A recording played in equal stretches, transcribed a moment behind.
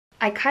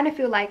I kind of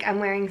feel like I'm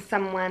wearing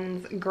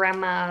someone's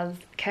grandma's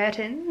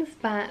curtains,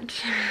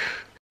 but...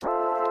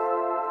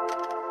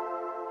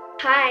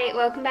 Hi,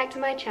 welcome back to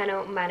my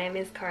channel. My name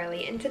is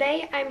Coralie and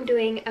today I'm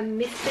doing a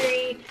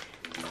mystery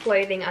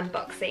clothing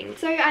unboxing.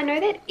 So I know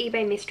that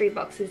eBay mystery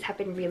boxes have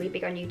been really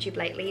big on YouTube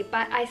lately,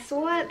 but I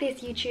saw this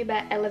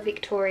YouTuber Ella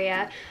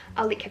Victoria,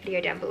 I'll link her video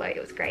down below,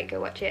 it was great, go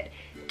watch it,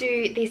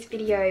 do this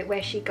video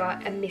where she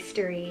got a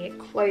mystery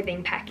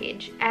clothing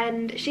package,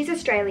 and she's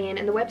Australian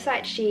and the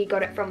website she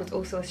got it from was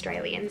also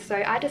Australian, so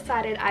I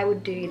decided I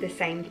would do the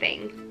same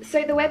thing.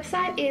 So the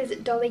website is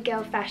Dolly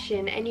Girl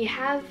Fashion and you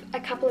have a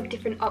couple of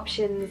different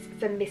options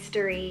for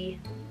mystery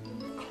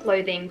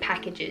clothing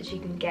packages. You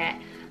can get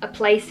a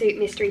playsuit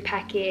mystery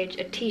package,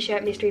 a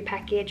t-shirt mystery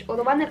package, or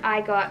the one that I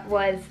got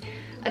was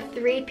a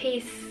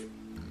 3-piece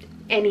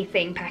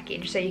anything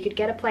package. So you could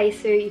get a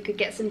playsuit, you could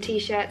get some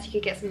t-shirts, you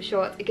could get some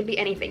shorts, it could be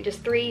anything,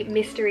 just 3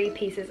 mystery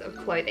pieces of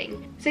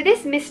clothing. So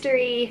this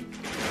mystery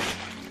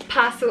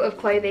parcel of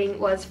clothing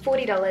was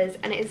 $40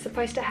 and it is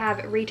supposed to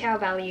have retail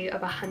value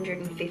of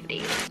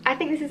 $150. I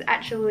think this is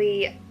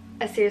actually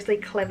a seriously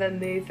clever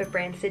move for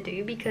brands to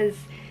do because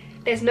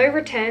there's no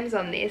returns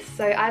on this,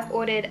 so I've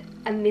ordered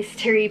a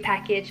mystery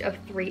package of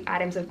 3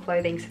 items of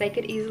clothing, so they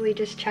could easily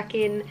just chuck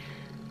in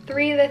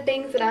 3 of the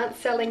things that aren't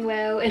selling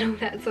well and all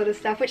that sort of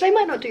stuff, which they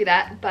might not do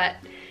that, but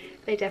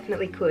they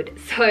definitely could.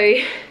 So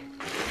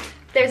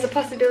there's a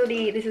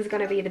possibility this is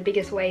going to be the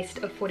biggest waste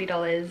of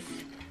 $40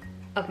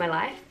 of my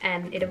life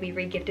and it'll be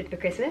re-gifted for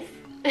Christmas.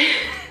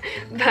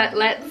 But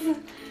let's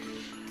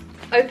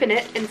open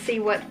it and see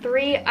what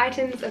 3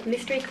 items of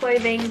mystery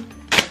clothing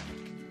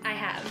I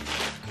have.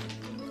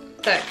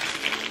 So,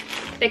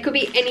 there could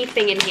be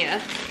anything in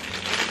here.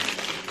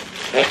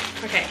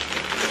 Okay.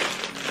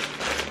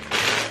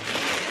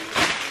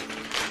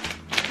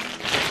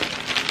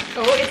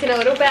 Oh, it's in a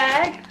little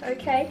bag.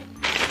 Okay.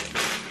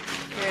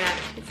 Alright,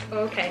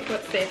 okay,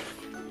 what's this?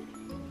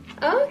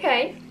 Oh,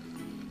 okay.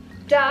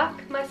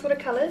 Dark, my sort of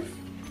colours.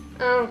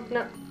 Oh,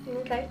 no,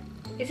 okay.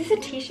 Is this a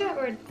t-shirt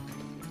or a...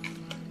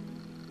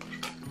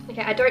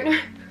 Okay, I don't know.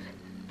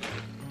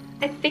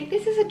 I think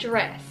this is a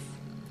dress.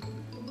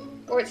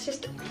 Or it's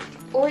just...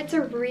 Or it's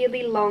a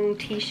really long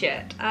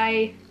t-shirt.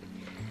 Okay.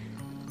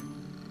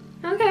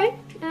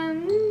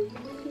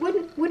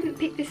 Wouldn't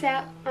pick this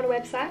out on a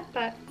website,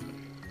 but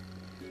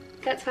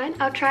that's fine.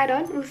 I'll try it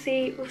on. We'll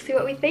see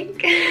what we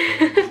think.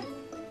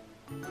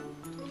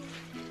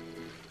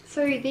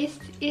 So this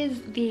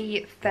is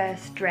the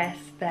first dress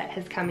that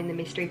has come in the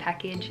mystery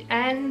package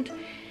and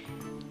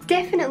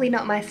definitely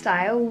not my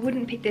style.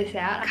 Wouldn't pick this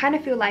out. I kind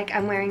of feel like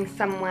I'm wearing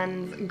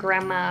someone's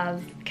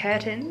grandma's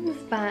curtains,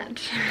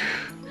 but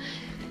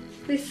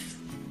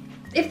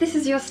if this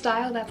is your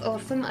style, that's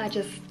awesome. I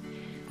just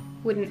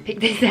wouldn't pick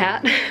this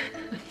out.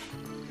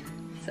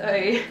 So,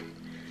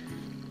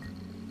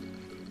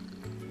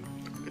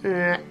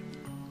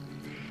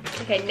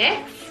 okay,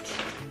 next.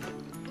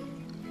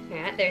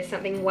 Alright, there's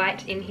something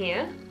white in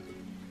here.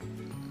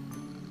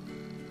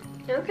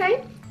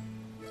 Okay,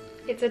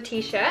 it's a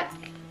t-shirt.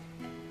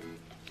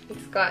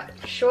 It's got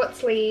short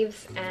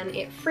sleeves and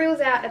it frills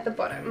out at the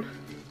bottom.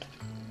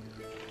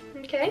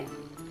 Okay,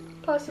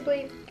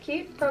 possibly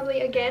cute.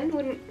 Probably, again,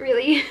 wouldn't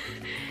really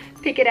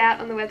pick it out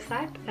on the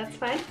website, but that's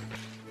fine.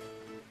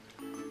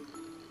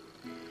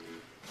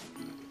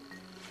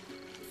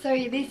 So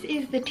this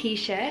is the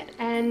t-shirt,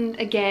 and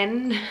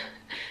again,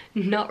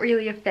 not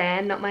really a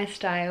fan, not my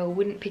style,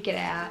 wouldn't pick it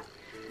out.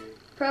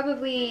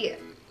 Probably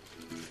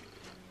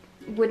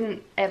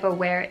wouldn't ever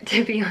wear it,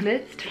 to be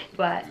honest,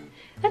 but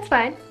that's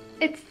fine.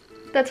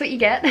 That's what you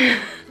get.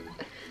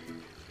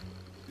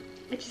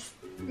 It's just,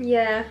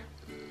 yeah.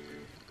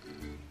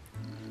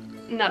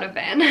 Not a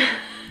fan.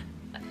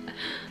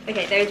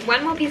 Okay, there's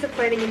one more piece of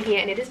clothing in here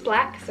and it is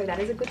black, so that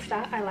is a good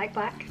start. I like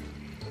black.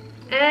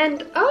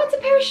 And, oh, it's a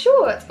pair of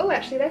shorts. Oh,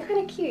 actually, they're kind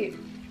of cute.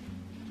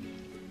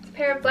 It's a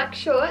pair of black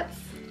shorts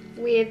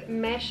with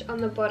mesh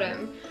on the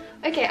bottom.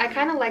 Okay, I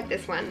kind of like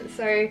this one,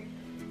 so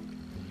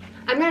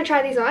I'm going to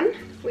try these on,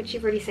 which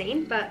you've already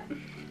seen, but...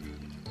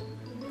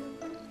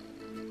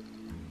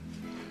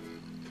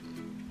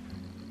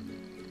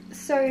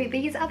 So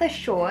these are the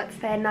shorts.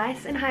 They're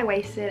nice and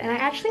high-waisted and I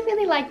actually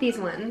really like these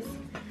ones.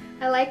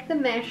 I like the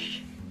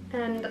mesh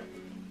and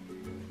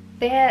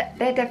they're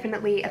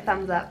definitely a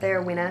thumbs up. They're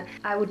a winner.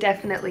 I will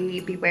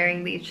definitely be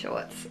wearing these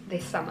shorts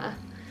this summer.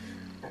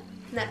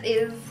 That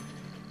is...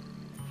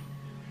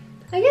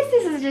 I guess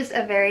this is just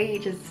a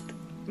very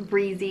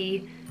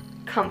breezy,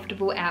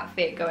 comfortable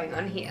outfit going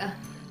on here.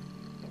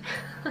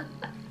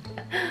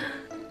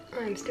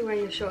 I'm still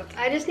wearing the shorts.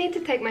 I just need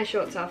to take my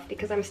shorts off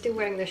because I'm still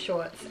wearing the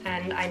shorts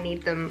and I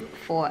need them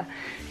for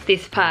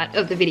this part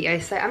of the video.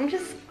 So I'm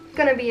just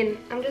gonna be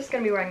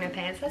wearing my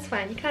pants. That's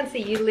fine. You can't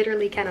see. You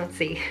literally cannot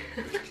see.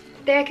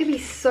 There could be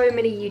so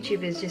many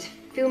YouTubers just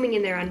filming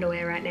in their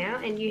underwear right now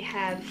and you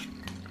have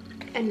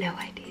no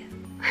idea.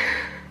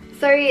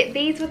 So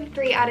these were the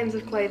 3 items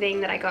of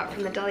clothing that I got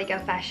from the Dolly Girl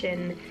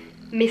Fashion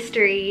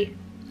mystery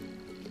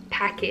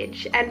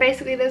package, and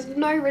basically there's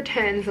no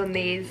returns on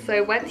these.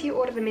 So once you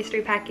order the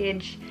mystery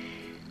package,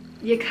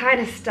 you're kind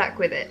of stuck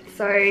with it.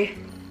 So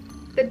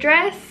the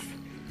dress,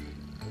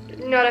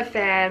 not a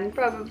fan,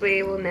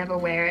 probably will never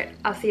wear it.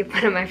 I'll see if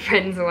one of my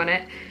friends want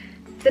it.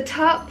 The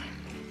top,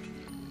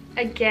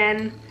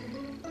 again,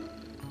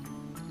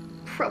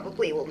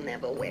 probably will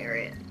never wear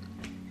it.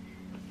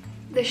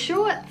 The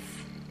shorts,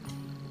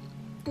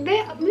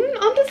 they're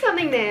onto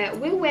something there.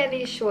 We'll wear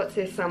these shorts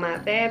this summer.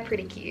 They're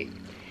pretty cute.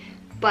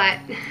 But,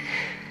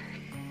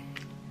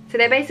 so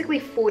they're basically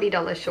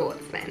 $40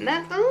 shorts then.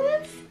 That's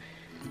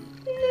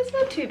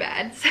not too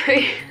bad. So,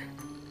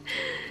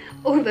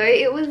 although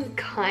it was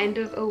kind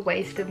of a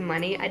waste of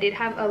money, I did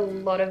have a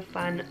lot of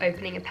fun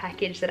opening a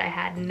package that I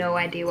had no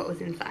idea what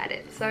was inside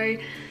it. So,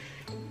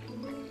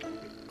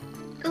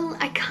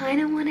 I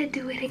kind of want to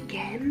do it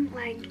again.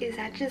 Like, is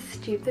that just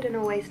stupid and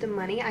a waste of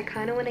money? I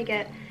kind of want to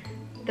get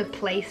the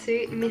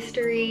Playsuit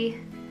mystery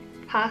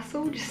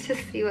parcel just to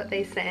see what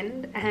they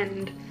send,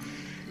 and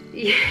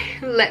yeah,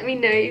 let me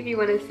know if you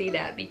want to see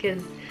that,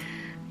 because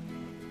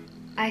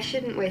I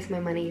shouldn't waste my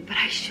money, but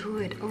I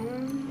should.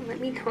 Oh, let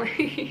me know.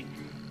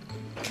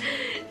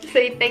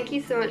 So thank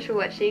you so much for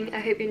watching. I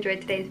hope you enjoyed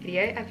today's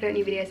video. I put out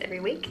new videos every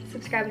week.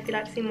 Subscribe if you'd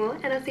like to see more,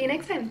 and I'll see you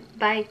next time.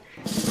 Bye.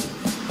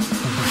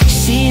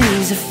 She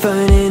leaves a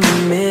fern in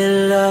the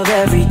middle of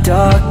every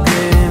dark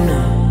room.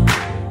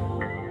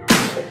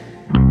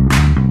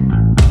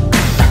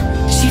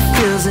 She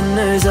fills her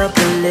nerves up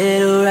a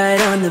little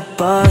right on the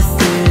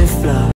bathroom floor.